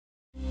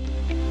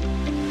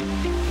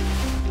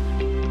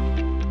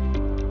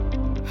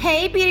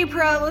Hey, beauty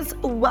pros,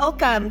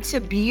 welcome to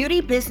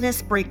Beauty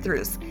Business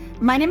Breakthroughs.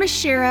 My name is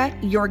Shara,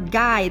 your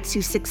guide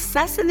to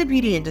success in the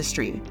beauty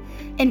industry.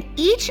 In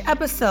each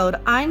episode,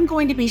 I'm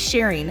going to be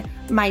sharing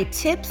my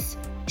tips,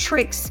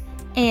 tricks,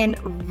 and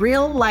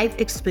real life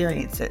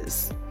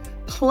experiences.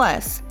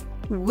 Plus,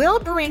 we'll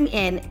bring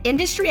in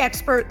industry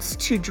experts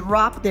to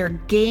drop their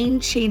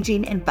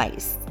game-changing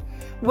advice.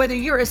 Whether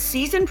you're a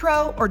seasoned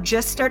pro or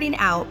just starting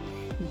out,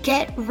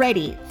 get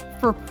ready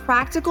for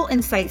practical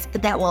insights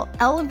that will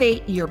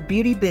elevate your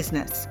beauty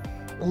business.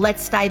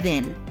 Let's dive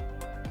in.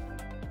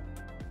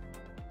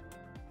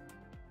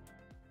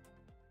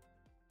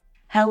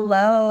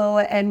 Hello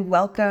and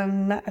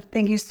welcome.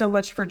 Thank you so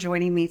much for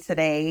joining me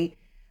today.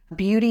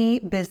 Beauty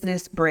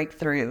Business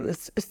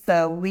Breakthroughs.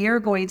 So we are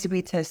going to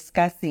be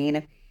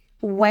discussing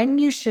when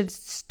you should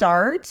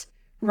start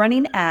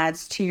running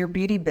ads to your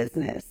beauty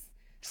business.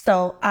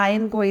 So I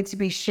am going to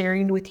be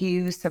sharing with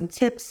you some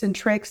tips and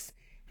tricks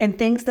and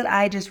things that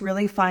I just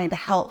really find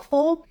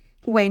helpful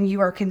when you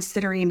are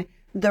considering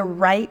the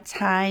right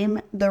time,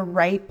 the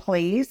right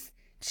place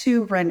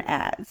to run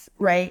ads,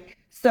 right?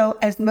 So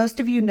as most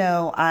of you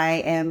know, I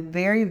am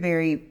very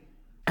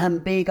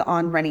big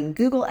on running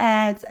Google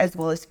ads as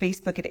well as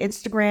Facebook and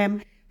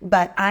Instagram,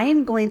 but I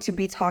am going to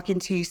be talking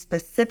to you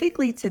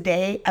specifically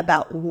today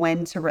about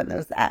when to run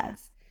those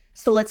ads.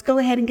 So let's go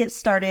ahead and get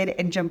started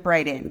and jump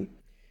right in.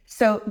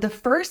 So the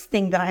first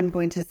thing that I'm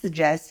going to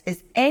suggest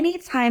is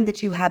anytime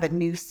that you have a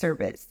new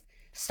service.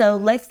 So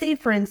let's say,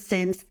 for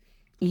instance,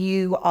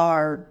 you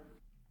are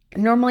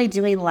normally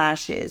doing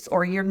lashes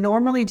or you're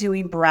normally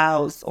doing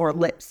brows or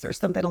lips or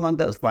something along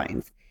those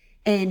lines.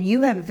 And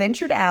you have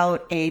ventured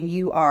out and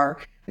you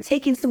are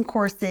taking some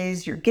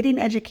courses, you're getting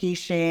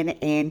education,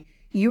 and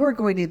you are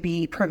going to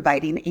be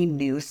providing a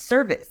new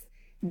service.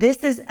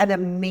 This is an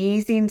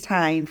amazing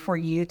time for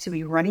you to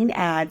be running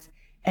ads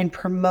and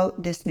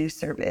promote this new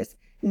service.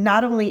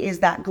 Not only is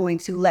that going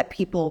to let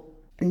people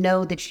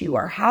know that you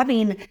are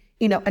having,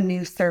 a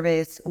new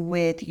service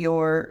with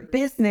your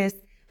business,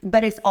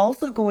 but it's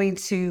also going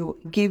to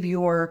give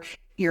your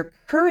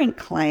current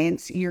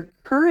clients, your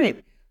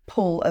current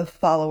pool of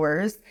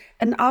followers,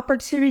 an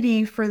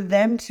opportunity for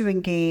them to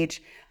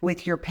engage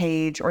with your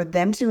page or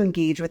them to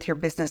engage with your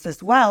business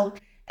as well,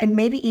 and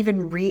maybe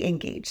even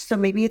re-engage. So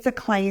maybe it's a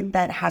client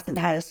that hasn't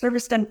had a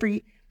service done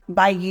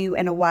by you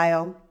in a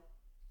while.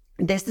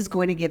 This is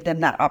going to give them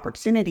that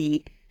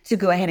opportunity to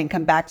go ahead and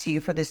come back to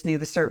you for this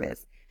new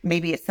service.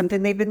 Maybe it's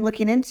something they've been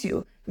looking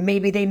into.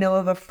 Maybe they know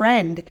of a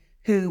friend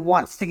who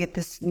wants to get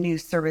this new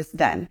service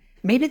done.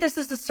 Maybe this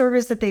is a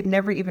service that they've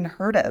never even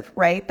heard of,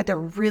 right? But they're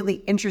really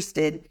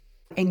interested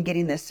in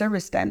getting this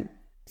service done.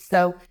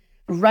 So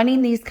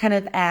running these kind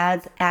of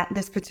ads at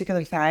this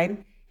particular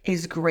time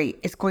is great.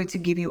 It's going to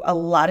give you a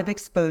lot of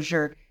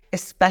exposure,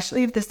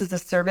 especially if this is a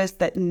service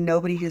that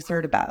nobody has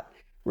heard about,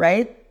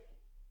 right?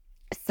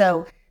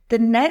 So the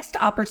next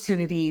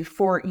opportunity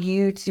for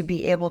you to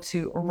be able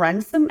to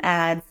run some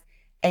ads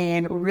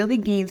and really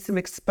gain some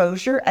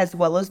exposure as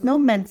well as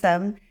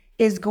momentum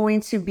is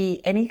going to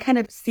be any kind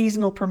of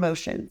seasonal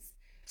promotions.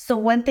 So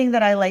one thing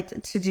that I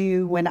liked to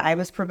do when I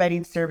was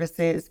providing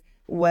services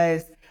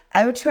was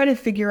I would try to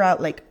figure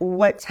out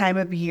what time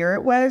of year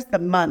it was, the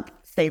month,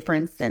 say for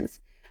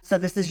instance. So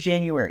this is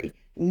January,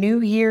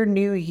 new year,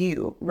 new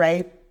you,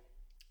 right?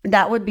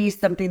 That would be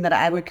something that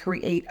I would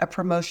create a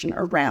promotion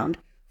around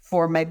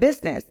for my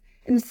business.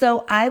 And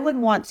so I would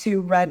want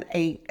to run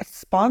a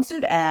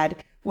sponsored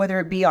ad, whether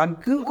it be on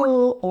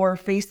Google or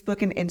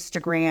Facebook and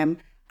Instagram.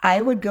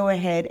 I would go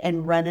ahead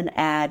and run an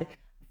ad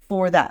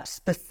for that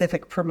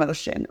specific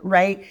promotion,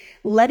 right?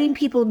 Letting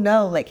people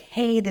know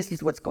hey, this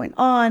is what's going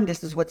on.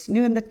 This is what's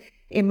new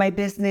in my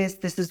business.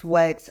 This is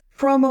what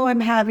promo I'm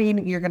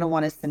having. You're going to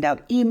want to send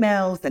out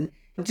emails and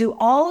do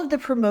all of the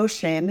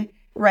promotion,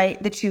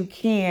 right, that you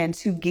can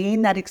to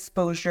gain that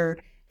exposure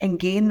and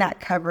gain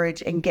that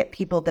coverage and get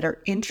people that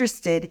are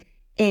interested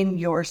in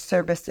your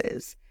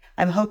services.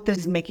 I hope this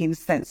is making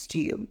sense to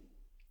you.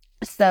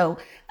 So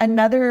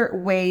another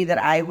way that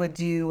I would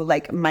do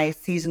my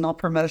seasonal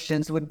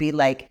promotions would be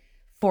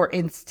for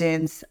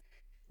instance,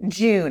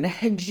 June.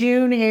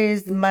 June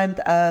is month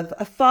of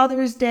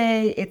Father's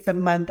Day. It's a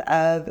month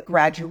of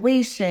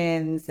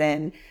graduations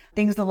and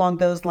things along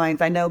those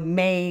lines. I know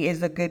May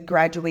is a good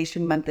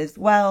graduation month as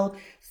well.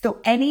 So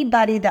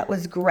anybody that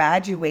was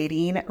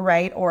graduating,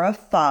 right, or a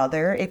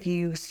father, if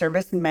you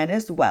service men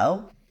as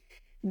well,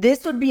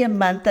 this would be a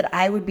month that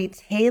I would be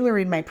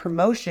tailoring my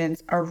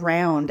promotions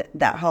around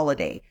that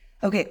holiday.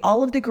 Okay,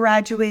 all of the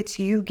graduates,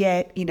 you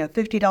get,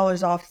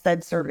 $50 off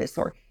said service,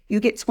 or you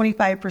get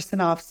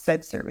 25% off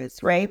said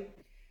service, right?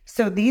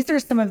 So these are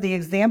some of the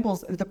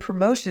examples of the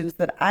promotions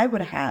that I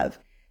would have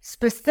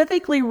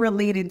specifically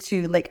related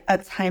to a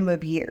time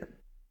of year.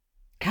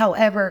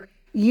 However,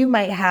 you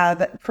might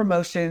have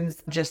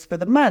promotions just for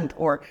the month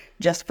or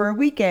just for a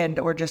weekend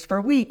or just for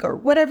a week or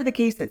whatever the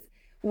case is.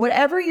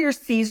 Whatever your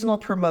seasonal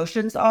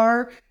promotions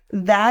are,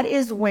 that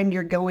is when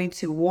you're going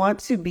to want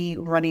to be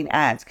running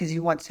ads because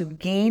you want to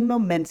gain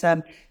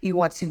momentum, you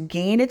want to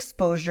gain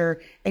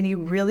exposure, and you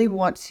really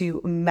want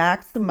to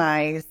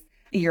maximize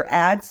your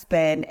ad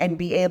spend and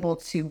be able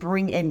to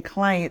bring in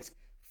clients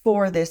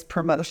for this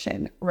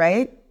promotion,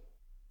 right?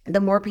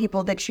 The more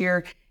people that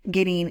you're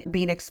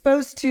being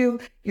exposed to,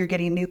 you're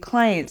getting new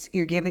clients,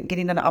 you're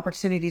getting an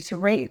opportunity to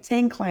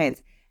retain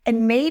clients.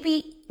 And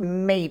maybe,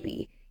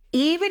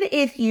 even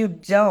if you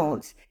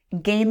don't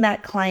gain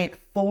that client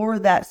for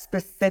that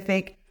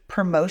specific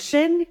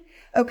promotion,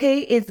 okay,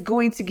 it's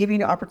going to give you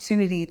an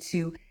opportunity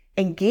to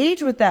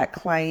engage with that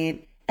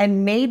client.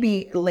 And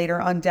maybe later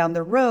on down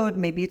the road,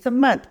 maybe it's a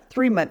month,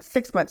 3 months,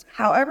 6 months,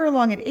 however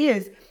long it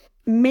is,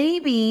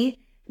 maybe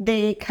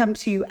they come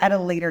to you at a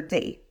later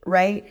date,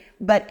 right?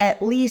 But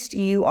at least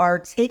you are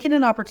taking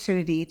an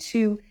opportunity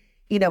to,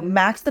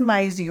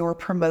 maximize your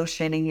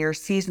promotion and your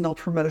seasonal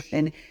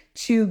promotion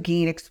to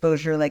gain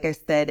exposure, like I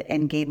said,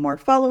 and gain more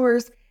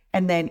followers,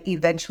 and then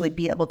eventually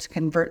be able to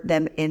convert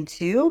them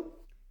into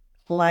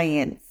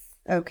clients,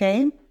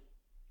 okay?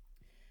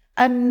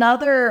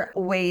 Another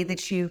way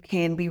that you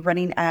can be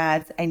running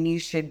ads and you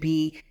should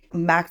be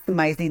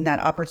maximizing that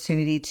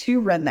opportunity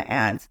to run the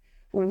ads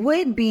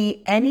would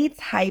be any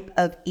type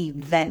of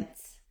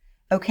events.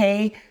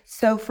 Okay.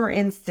 So for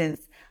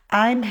instance,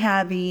 I'm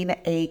having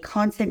a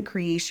content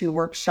creation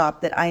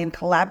workshop that I am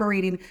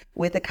collaborating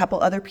with a couple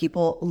other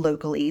people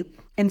locally.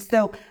 And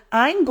so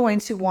I'm going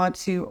to want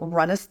to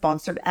run a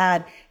sponsored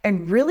ad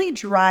and really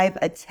drive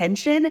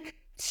attention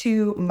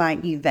to my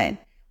event,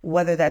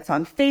 whether that's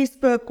on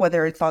Facebook,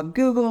 whether it's on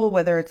Google,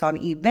 whether it's on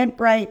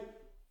Eventbrite,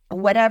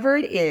 whatever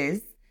it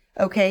is.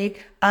 Okay,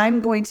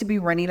 I'm going to be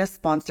running a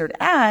sponsored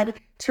ad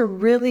to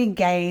really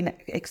gain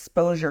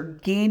exposure,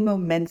 gain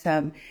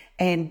momentum,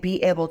 and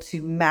be able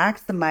to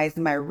maximize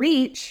my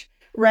reach,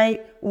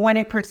 right, when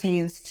it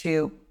pertains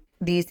to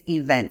these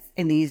events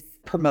and these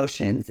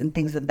promotions and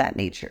things of that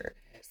nature.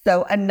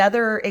 So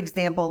another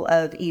example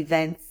of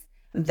events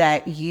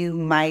that you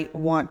might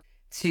want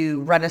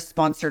to run a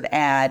sponsored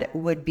ad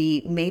would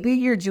be maybe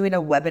you're doing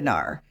a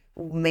webinar.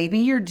 Maybe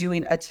you're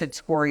doing a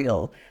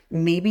tutorial.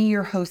 Maybe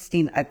you're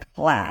hosting a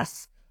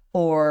class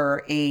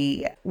or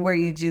where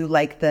you do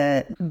like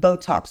the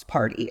Botox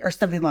party or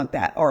something like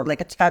that, or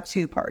like a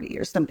tattoo party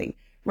or something,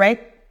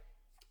 right?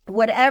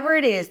 Whatever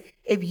it is,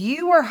 if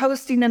you are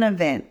hosting an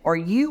event or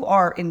you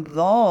are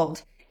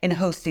involved in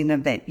hosting an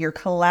event, you're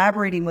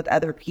collaborating with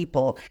other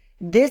people,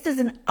 this is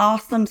an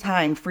awesome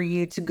time for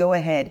you to go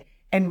ahead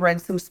and run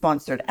some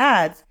sponsored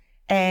ads.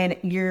 And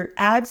your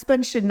ad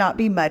spend should not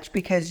be much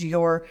because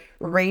your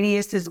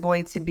radius is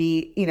going to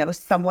be,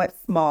 somewhat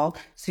small.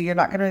 So you're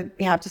not going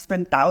to have to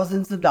spend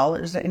thousands of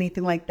dollars or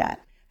anything like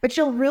that. But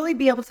you'll really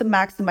be able to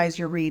maximize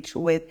your reach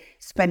with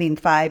spending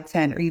 $5,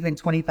 $10, or even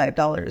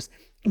 $25,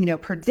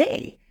 per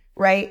day,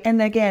 right? And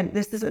again,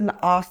 this is an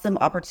awesome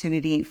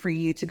opportunity for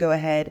you to go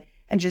ahead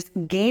and just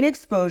gain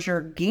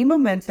exposure, gain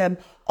momentum,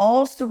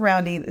 all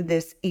surrounding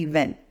this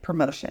event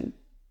promotion.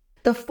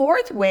 The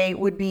fourth way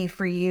would be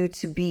for you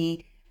to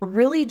be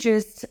really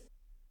just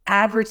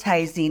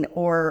advertising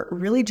or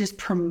really just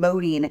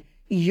promoting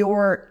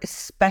your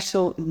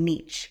special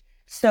niche.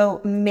 So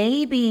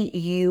maybe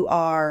you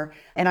are,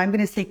 and I'm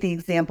going to take the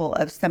example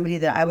of somebody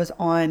that I was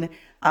on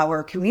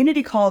our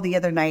community call the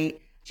other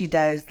night. She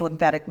does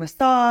lymphatic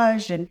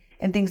massage and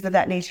things of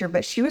that nature,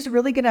 but she was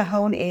really going to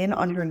hone in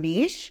on her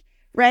niche,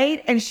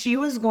 right? And she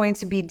was going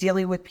to be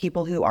dealing with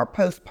people who are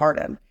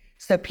postpartum.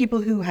 So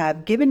people who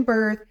have given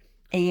birth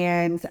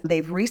and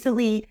they've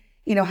recently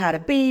had a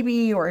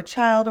baby or a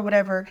child or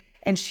whatever,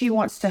 and she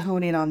wants to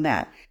hone in on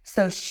that.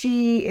 So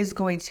she is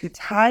going to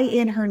tie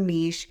in her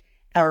niche,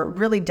 or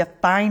really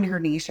define her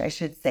niche, I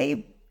should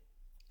say,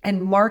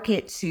 and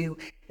market to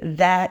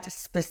that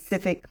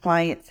specific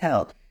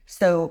clientele.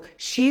 So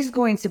she's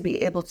going to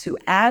be able to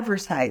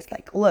advertise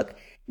like, look,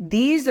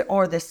 these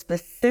are the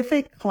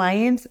specific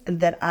clients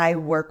that I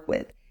work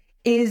with.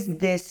 Is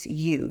this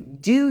you?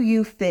 Do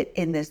you fit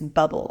in this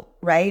bubble,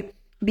 right?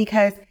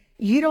 Because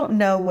you don't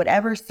know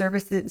whatever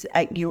services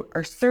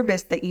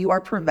service that you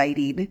are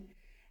providing.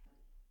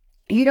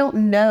 You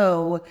don't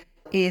know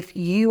if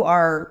you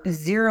are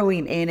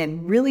zeroing in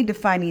and really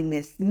defining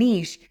this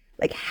niche,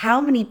 like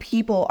how many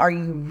people are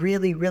you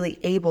really, really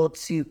able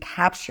to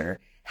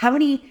capture? How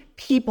many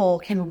people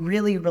can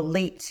really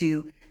relate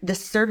to the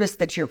service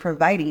that you're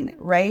providing,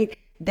 right?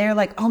 They're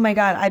like, oh my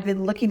God, I've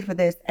been looking for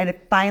this and I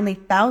finally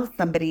found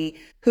somebody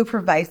who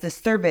provides the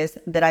service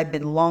that I've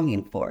been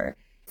longing for.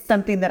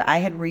 Something that I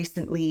had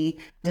recently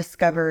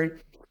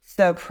discovered.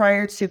 So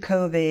prior to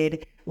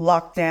COVID,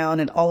 lockdown,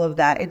 and all of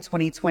that in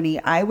 2020,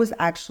 I was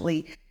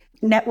actually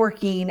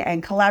networking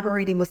and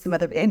collaborating with some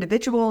other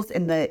individuals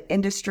in the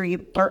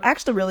industry, or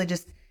actually really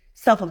just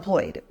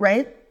self-employed,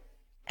 right?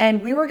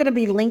 And we were going to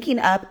be linking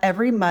up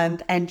every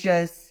month and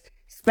just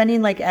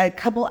spending like a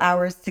couple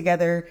hours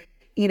together,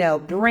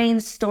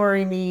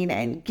 brainstorming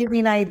and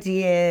giving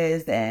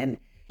ideas and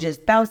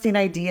just bouncing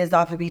ideas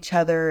off of each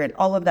other and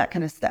all of that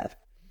kind of stuff.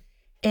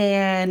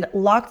 And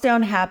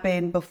lockdown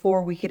happened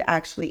before we could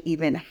actually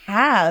even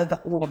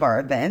have one of our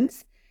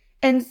events.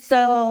 And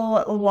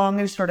so long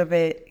and short of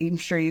it, I'm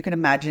sure you can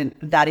imagine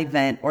that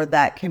event or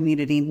that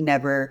community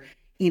never,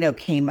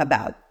 came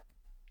about.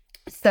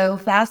 So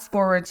fast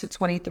forward to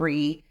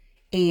 23,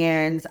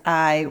 and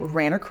I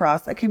ran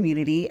across a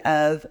community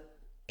of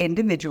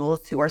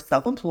individuals who are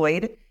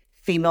self-employed,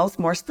 females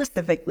more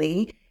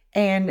specifically,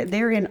 and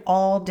they're in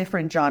all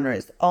different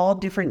genres, all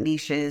different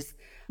niches.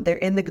 They're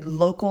in the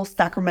local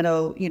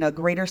Sacramento,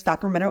 greater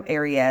Sacramento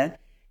area.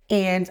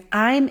 And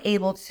I'm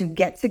able to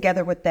get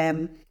together with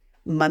them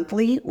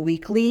monthly,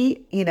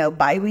 weekly,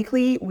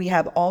 bi-weekly. We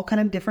have all kind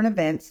of different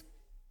events,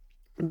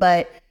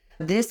 but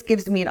this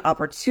gives me an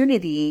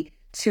opportunity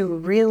to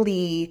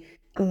really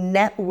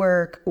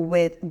network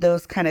with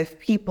those kind of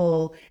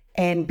people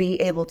and be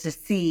able to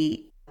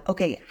see,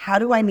 okay, how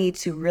do I need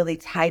to really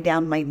tie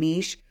down my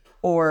niche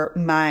or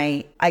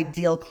my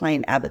ideal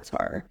client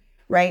avatar,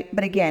 right?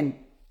 But again,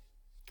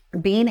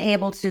 being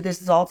able to,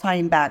 this is all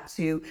tying back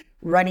to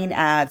running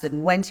ads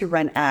and when to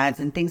run ads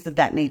and things of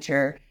that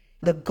nature.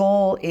 The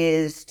goal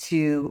is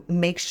to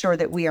make sure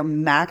that we are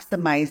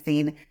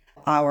maximizing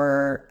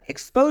our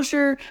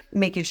exposure,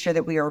 making sure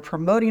that we are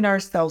promoting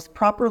ourselves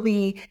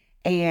properly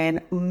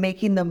and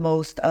making the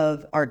most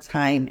of our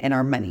time and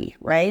our money,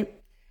 right?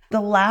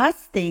 The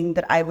last thing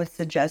that I would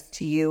suggest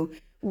to you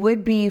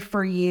would be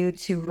for you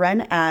to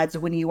run ads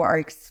when you are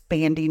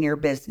expanding your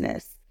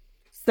business.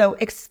 So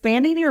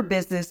expanding your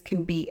business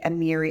can be a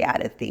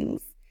myriad of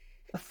things.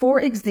 For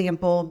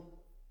example,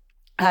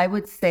 I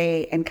would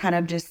say, and kind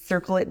of just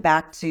circle it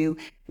back to,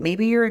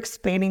 maybe you're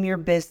expanding your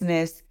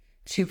business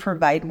to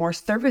provide more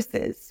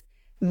services.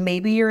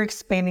 Maybe you're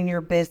expanding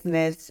your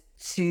business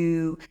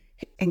to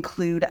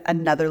include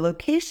another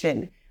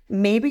location.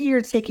 Maybe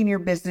you're taking your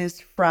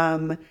business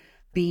from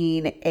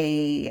being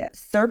a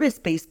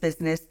service-based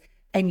business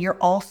and you're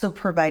also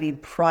providing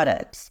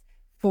products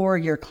for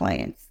your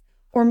clients.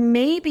 Or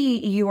maybe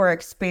you are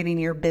expanding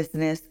your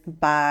business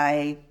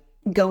by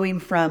going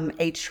from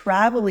a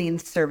traveling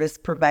service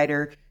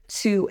provider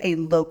to a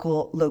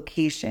local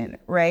location,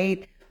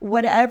 right?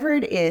 Whatever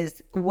it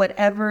is,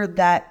 whatever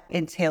that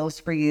entails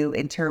for you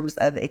in terms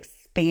of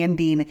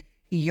expanding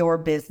your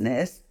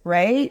business,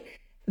 right?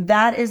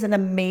 That is an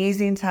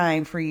amazing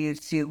time for you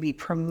to be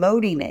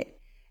promoting it.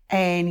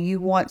 And you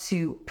want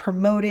to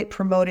promote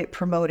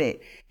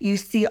it. You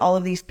see all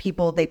of these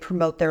people, they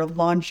promote their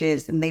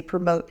launches and they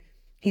promote,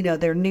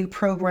 their new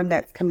program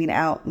that's coming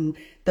out and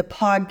the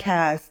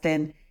podcast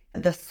and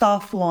the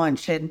soft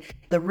launch and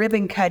the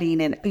ribbon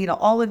cutting and,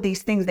 all of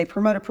these things. They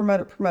promote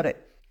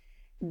it.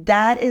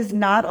 That is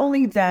not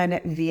only done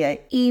via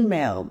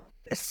email,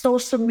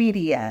 social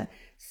media,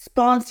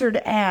 sponsored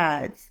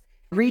ads,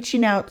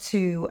 reaching out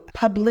to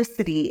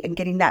publicity and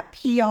getting that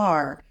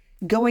PR,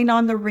 going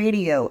on the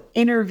radio,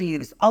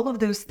 interviews, all of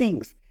those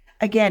things.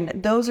 Again,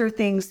 those are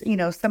things,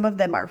 some of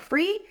them are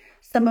free,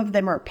 some of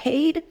them are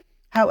paid.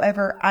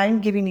 However, I'm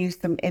giving you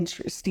some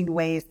interesting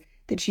ways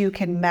that you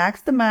can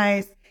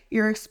maximize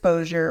your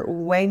exposure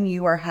when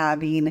you are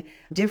having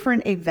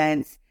different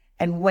events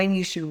and when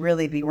you should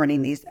really be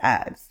running these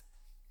ads.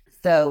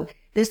 So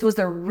this was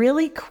a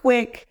really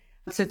quick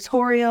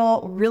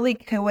tutorial, really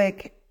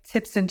quick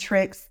tips and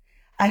tricks.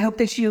 I hope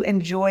that you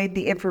enjoyed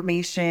the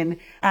information.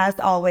 As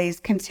always,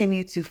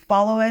 continue to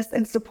follow us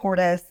and support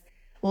us.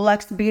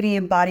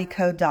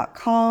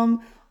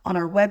 luxbeautyandbodyco.com on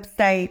our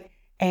website,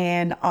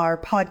 and our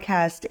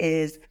podcast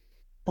is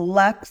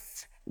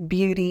Lux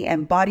Beauty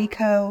and Body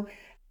Co.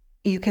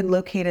 You can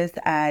locate us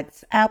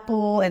at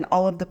Apple and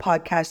all of the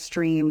podcast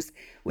streams,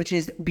 which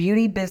is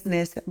Beauty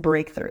Business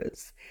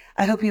Breakthroughs.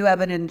 I hope you have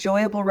an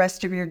enjoyable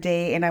rest of your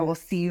day, and I will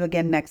see you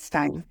again next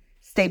time.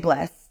 Stay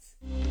blessed.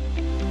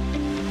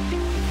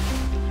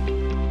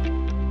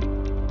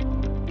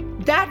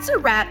 That's a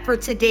wrap for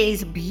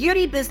today's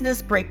Beauty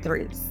Business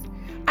Breakthroughs.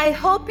 I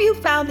hope you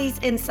found these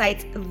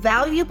insights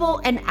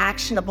valuable and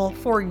actionable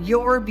for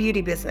your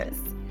beauty business.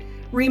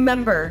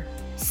 Remember,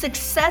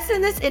 success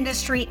in this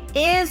industry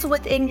is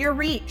within your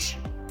reach.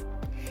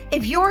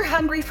 If you're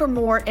hungry for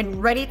more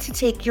and ready to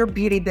take your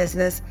beauty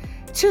business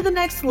to the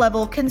next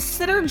level,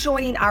 consider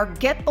joining our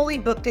Get Fully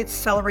Booked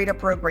Accelerator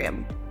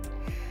program.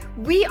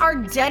 We are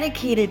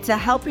dedicated to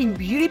helping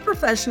beauty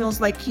professionals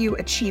like you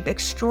achieve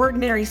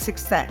extraordinary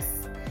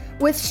success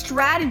with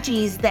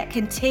strategies that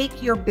can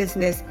take your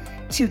business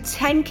to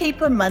 10K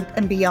per month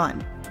and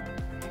beyond.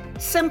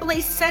 Simply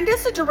send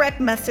us a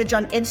direct message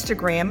on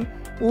Instagram,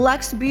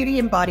 Lux Beauty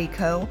and Body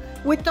Co.,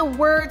 with the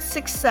word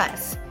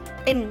success,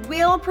 and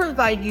we'll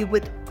provide you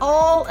with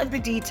all of the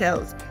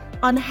details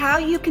on how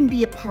you can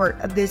be a part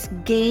of this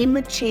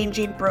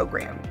game-changing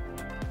program.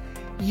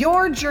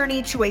 Your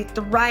journey to a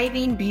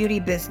thriving beauty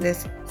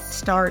business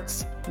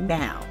starts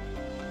now.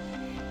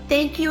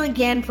 Thank you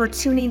again for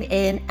tuning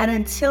in, and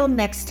until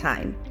next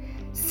time,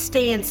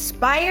 stay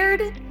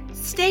inspired,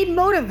 stay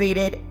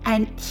motivated,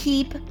 and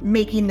keep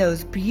making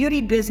those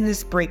beauty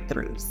business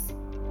breakthroughs.